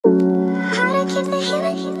Hi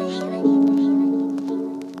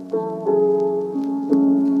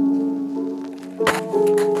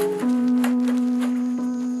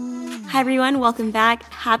everyone, welcome back.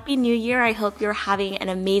 Happy New Year. I hope you're having an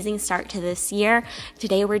amazing start to this year.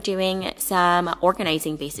 Today we're doing some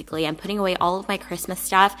organizing basically. I'm putting away all of my Christmas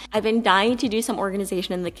stuff. I've been dying to do some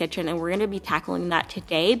organization in the kitchen and we're going to be tackling that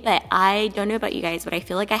today, but I don't know about you guys, but I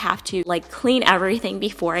feel like I have to clean everything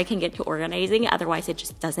before I can get to organizing. Otherwise it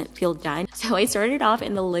just doesn't feel done. So I started off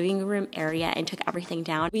in the living room area and took everything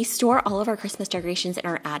down. We store all of our Christmas decorations in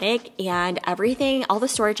our attic and everything, all the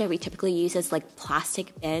storage that we typically use is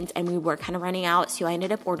plastic bins, and we were kind of running out, so I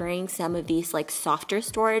ended up ordering some of these softer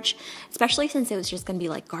storage, especially since it was just going to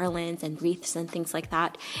be garlands and wreaths and things like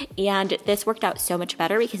that. And this worked out so much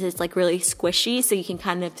better because it's really squishy, so you can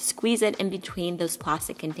kind of squeeze it in between those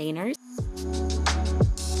plastic containers.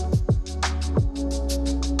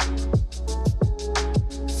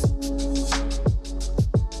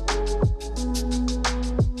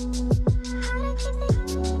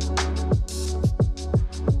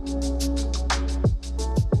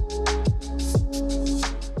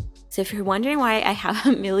 So if you're wondering why I have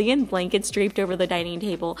a million blankets draped over the dining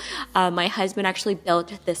table, my husband actually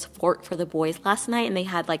built this fort for the boys last night, and they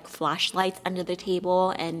had flashlights under the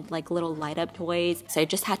table and little light up toys. So I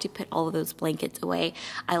just had to put all of those blankets away.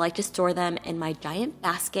 I like to store them in my giant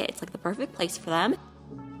basket. It's the perfect place for them.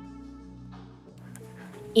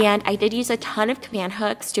 And I did use a ton of command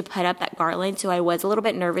hooks to put up that garland, so I was a little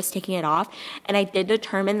bit nervous taking it off. And I did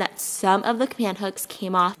determine that some of the command hooks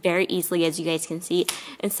came off very easily, as you guys can see,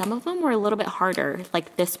 and some of them were a little bit harder,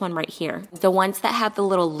 like this one right here. The ones that have the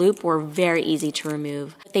little loop were very easy to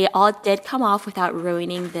remove. They all did come off without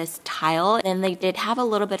ruining this tile, and they did have a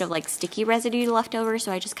little bit of sticky residue left over, so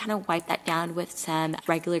I just kind of wiped that down with some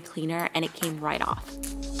regular cleaner and it came right off.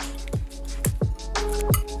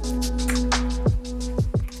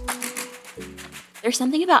 There's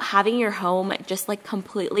something about having your home just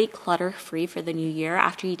completely clutter-free for the new year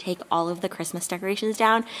after you take all of the Christmas decorations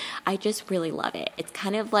down. I just really love it. It's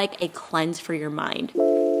kind of like a cleanse for your mind.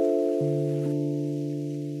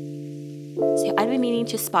 So I've been meaning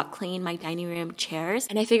to spot clean my dining room chairs,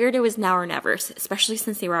 and I figured it was now or never, especially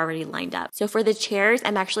since they were already lined up. So for the chairs,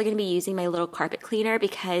 I'm actually going to be using my little carpet cleaner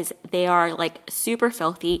because they are super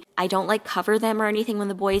filthy. I don't cover them or anything when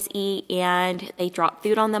the boys eat, and they drop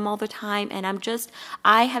food on them all the time, and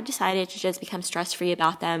I have decided to just become stress-free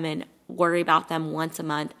about them and worry about them once a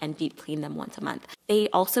month and deep clean them once a month. They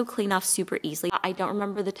also clean off super easily. I don't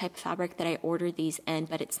remember the type of fabric that I ordered these in,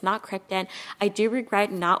 but it's not Krypton. I do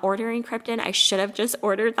regret not ordering Krypton. I should have just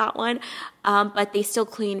ordered that one, but they still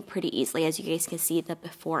clean pretty easily, as you guys can see the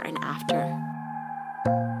before and after.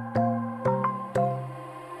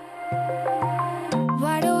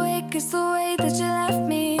 Wide awake is the way that you left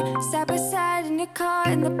me, side by side in your car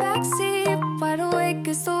in the backseat. Wide awake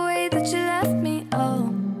is the way that you left me,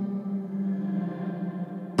 oh.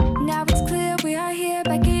 Now it's clear we are here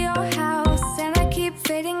back at your house, and I keep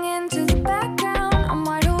fading into the background. I'm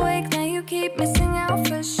wide awake, now you keep missing out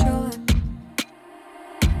for sure.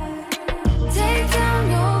 Take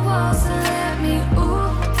down your walls and let me,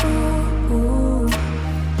 ooh, ooh, ooh.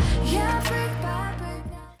 Yeah, brick by brick.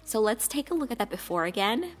 So let's take a look at that before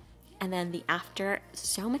again. And then the after,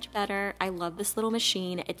 so much better. I love this little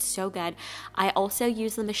machine. It's so good. I also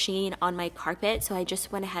use the machine on my carpet, so I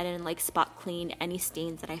just went ahead and spot cleaned any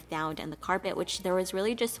stains that I found in the carpet, which there was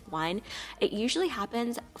really just one. It usually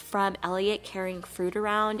happens from Elliot carrying fruit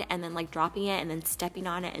around and then dropping it and then stepping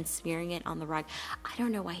on it and smearing it on the rug. I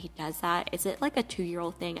don't know why he does that. Is it a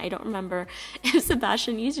 2-year-old thing? I don't remember if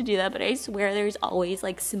Sebastian used to do that, but I swear there's always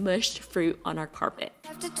smushed fruit on our carpet.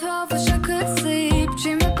 After 12, wish I could sleep,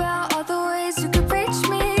 dream about all the ways you could reach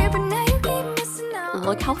me, but now you keep missing out.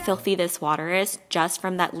 Look how filthy this water is just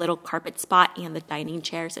from that little carpet spot and the dining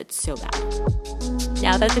chairs. It's so bad.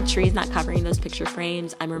 Now that the tree's not covering those picture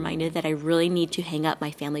frames, I'm reminded that I really need to hang up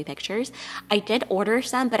my family pictures. I did order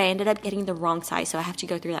some, but I ended up getting the wrong size, so I have to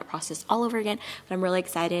go through that process all over again. But I'm really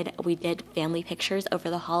excited. We did family pictures over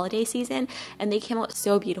the holiday season, and they came out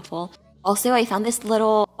so beautiful. Also, I found this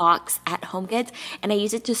little box at HomeGoods, and I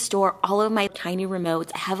use it to store all of my tiny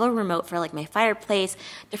remotes. I have a remote for my fireplace,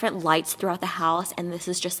 different lights throughout the house, and this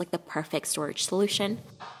is just the perfect storage solution.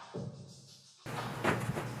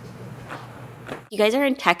 You guys are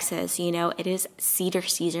in Texas, you know, it is cedar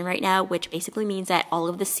season right now, which basically means that all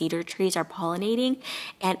of the cedar trees are pollinating,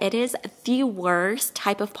 and it is the worst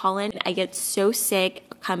type of pollen. I get so sick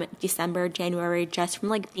come December, January, just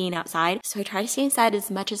from being outside. So I try to stay inside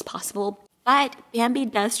as much as possible. But Bambi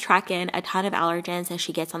does track in a ton of allergens as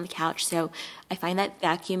she gets on the couch, so I find that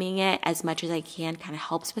vacuuming it as much as I can kind of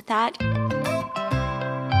helps with that.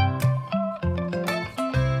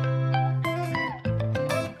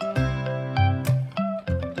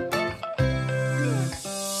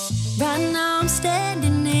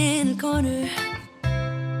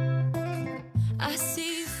 I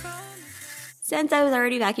see from. Since I was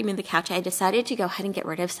already vacuuming the couch, I decided to go ahead and get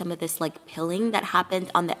rid of some of this like pilling that happened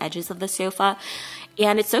on the edges of the sofa.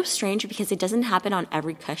 And it's so strange because it doesn't happen on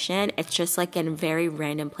every cushion. It's just like in very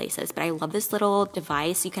random places. But I love this little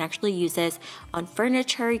device. You can actually use this on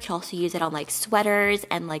furniture. You can also use it on like sweaters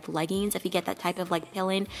and like leggings if you get that type of like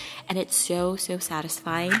pilling. And it's so, so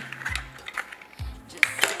satisfying.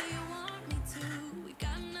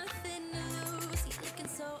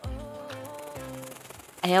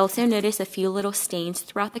 I also noticed a few little stains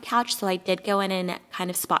throughout the couch, so I did go in and kind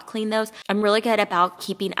of spot clean those. I'm really good about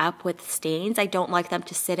keeping up with stains. I don't like them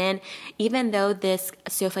to sit in. Even though this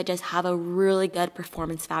sofa does have a really good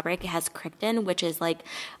performance fabric, it has Krypton, which is like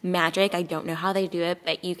magic. I don't know how they do it,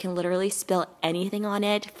 but you can literally spill anything on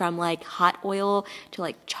it, from like hot oil to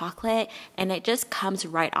like chocolate, and it just comes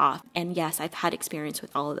right off. And yes, I've had experience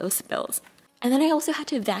with all of those spills. And then I also had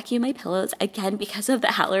to vacuum my pillows again because of the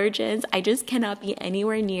allergens. I just cannot be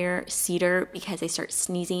anywhere near cedar because I start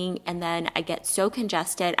sneezing and then I get so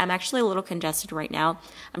congested. I'm actually a little congested right now.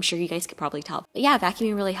 I'm sure you guys could probably tell. But yeah,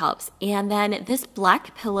 vacuuming really helps. And then this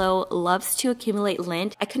black pillow loves to accumulate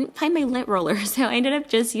lint. I couldn't find my lint roller, so I ended up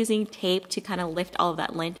just using tape to kind of lift all of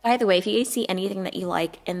that lint. By the way, if you guys see anything that you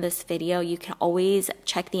like in this video, you can always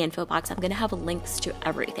check the info box. I'm gonna have links to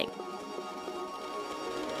everything.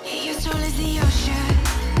 Your soul is the ocean,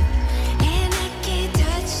 and I can't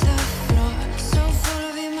touch the floor. So full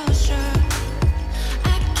of emotion,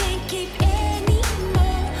 I can't keep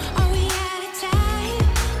anymore. Are we out of time?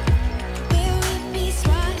 Will we be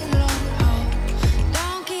swallowed whole?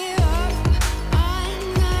 Don't give up on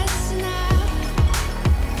us now.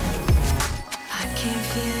 I can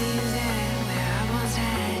feel you there, where I once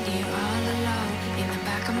had you all alone. In the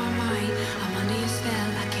back of my mind, I'm under your spell,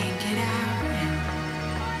 I can't get out.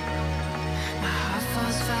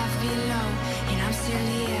 Falls 5 feet low, and I'm still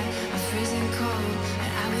here. I'm freezing cold, but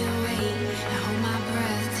I will wait and hold my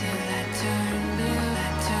breath till that turn blue,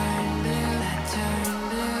 that turn blue, that turn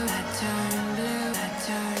blue, that turn blue, that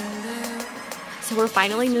turn blue. So we're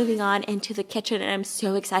finally moving on into the kitchen, and I'm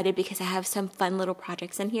so excited because I have some fun little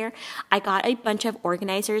projects in here. I got a bunch of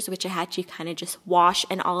organizers, which I had to kind of just wash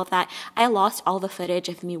and all of that. I lost all the footage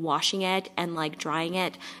of me washing it and like drying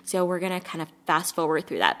it, so we're gonna kind of fast forward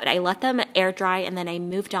through that. But I let them air dry and then I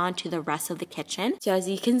moved on to the rest of the kitchen. So as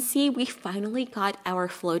you can see, we finally got our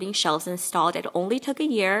floating shelves installed. It only took a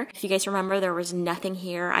year. If you guys remember, there was nothing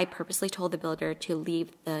here. I purposely told the builder to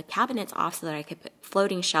leave the cabinets off so that I could put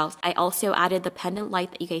floating shelves. I also added the pendant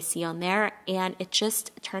light that you guys see on there, and it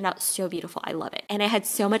just turned out so beautiful. I love it. And I had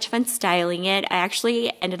so much fun styling it. I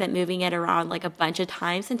actually ended up moving it around like a bunch of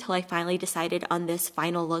times until I finally decided on this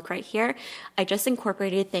final look right here. I just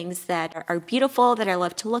incorporated things that are beautiful, that I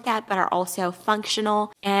love to look at, but are also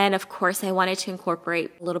functional. And of course, I wanted to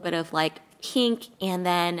incorporate a little bit of like pink, and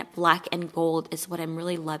then black and gold is what I'm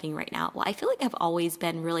really loving right now. Well, I feel like I've always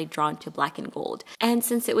been really drawn to black and gold. And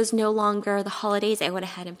since it was no longer the holidays, I went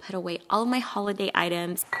ahead and put away all of my holiday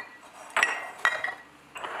items.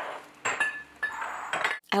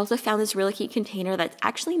 I also found this really cute container that's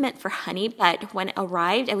actually meant for honey, but when it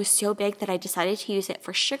arrived, it was so big that I decided to use it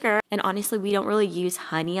for sugar. And honestly, we don't really use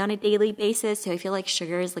honey on a daily basis, so I feel like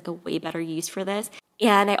sugar is like a way better use for this.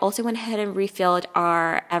 And I also went ahead and refilled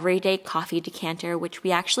our everyday coffee decanter, which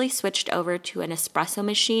we actually switched over to an espresso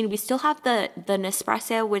machine. We still have the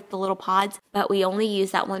Nespresso with the little pods, but we only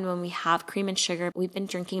use that one when we have cream and sugar. We've been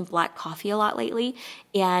drinking black coffee a lot lately,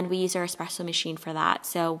 and we use our espresso machine for that.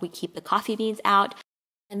 So we keep the coffee beans out.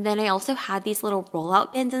 And then I also had these little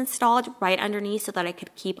rollout bins installed right underneath so that I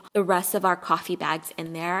could keep the rest of our coffee bags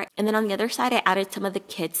in there. And then on the other side, I added some of the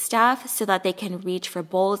kids' stuff so that they can reach for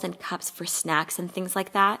bowls and cups for snacks and things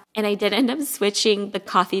like that. And I did end up switching the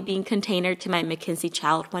coffee bean container to my McKinsey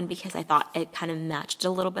Child one because I thought it kind of matched a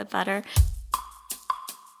little bit better.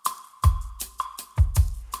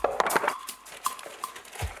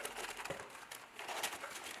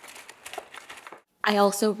 I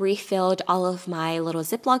also refilled all of my little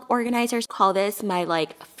Ziploc organizers. Call this my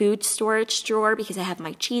like food storage drawer because I have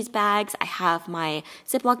my cheese bags, I have my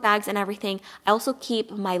Ziploc bags and everything. I also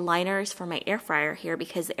keep my liners for my air fryer here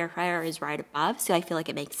because the air fryer is right above, so I feel like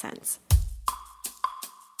it makes sense.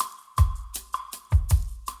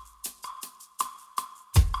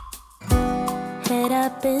 Head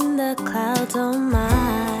up in the clouds, oh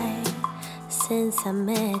my, since I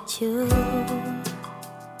met you.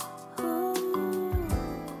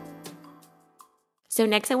 So So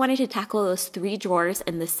next I wanted to tackle those 3 drawers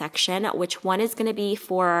in this section, which one is going to be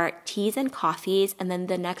for teas and coffees, and then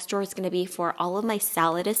the next drawer is going to be for all of my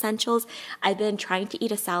salad essentials. I've been trying to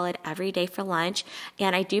eat a salad every day for lunch,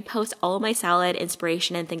 and I do post all of my salad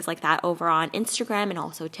inspiration and things like that over on Instagram and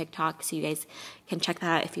also TikTok, so you guys can check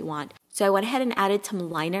that out if you want. So I went ahead and added some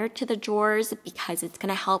liner to the drawers because it's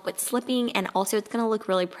going to help with slipping, and also it's going to look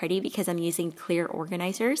really pretty because I'm using clear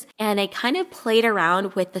organizers. And I kind of played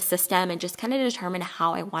around with the system and just kind of determined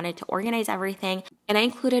how I wanted to organize everything. And I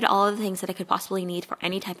included all of the things that I could possibly need for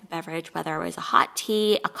any type of beverage, whether it was a hot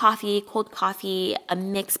tea, a coffee, cold coffee, a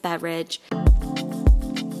mixed beverage.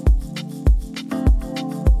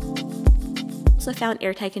 Also found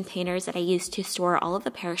airtight containers that I use to store all of the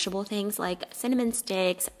perishable things like cinnamon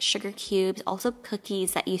sticks, sugar cubes, also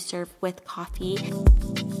cookies that you serve with coffee.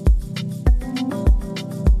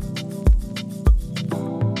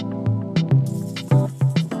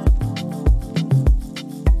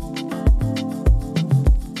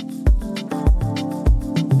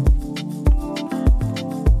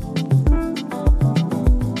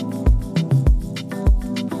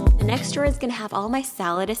 Next drawer is going to have all my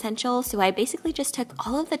salad essentials, so I basically just took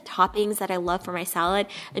all of the toppings that I love for my salad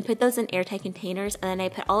and put those in airtight containers, and then I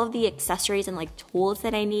put all of the accessories and like tools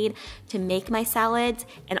that I need to make my salads,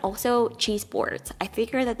 and also cheese boards. I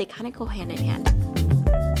figure that they kind of go hand in hand.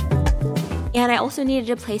 And I also needed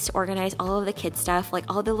a place to organize all of the kids' stuff, like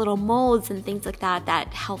all the little molds and things like that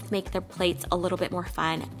that help make their plates a little bit more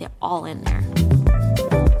fun. They're all in there.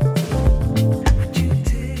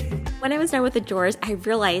 When I was done with the drawers, I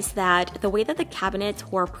realized that the way that the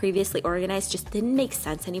cabinets were previously organized just didn't make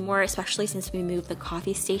sense anymore, especially since we moved the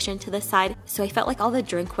coffee station to the side. So I felt like all the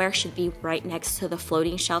drinkware should be right next to the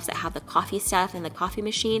floating shelves that have the coffee stuff and the coffee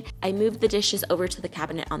machine. I moved the dishes over to the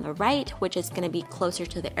cabinet on the right, which is going to be closer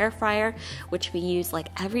to the air fryer, which we use like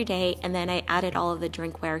every day. And then I added all of the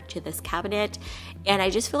drinkware to this cabinet. And I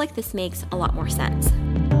just feel like this makes a lot more sense.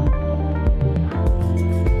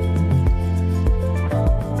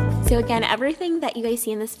 So again, everything that you guys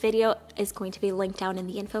see in this video is going to be linked down in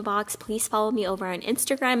the info box. Please follow me over on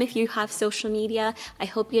Instagram if you have social media. I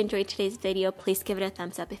hope you enjoyed today's video. Please give it a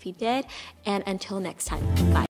thumbs up if you did. And until next time, bye.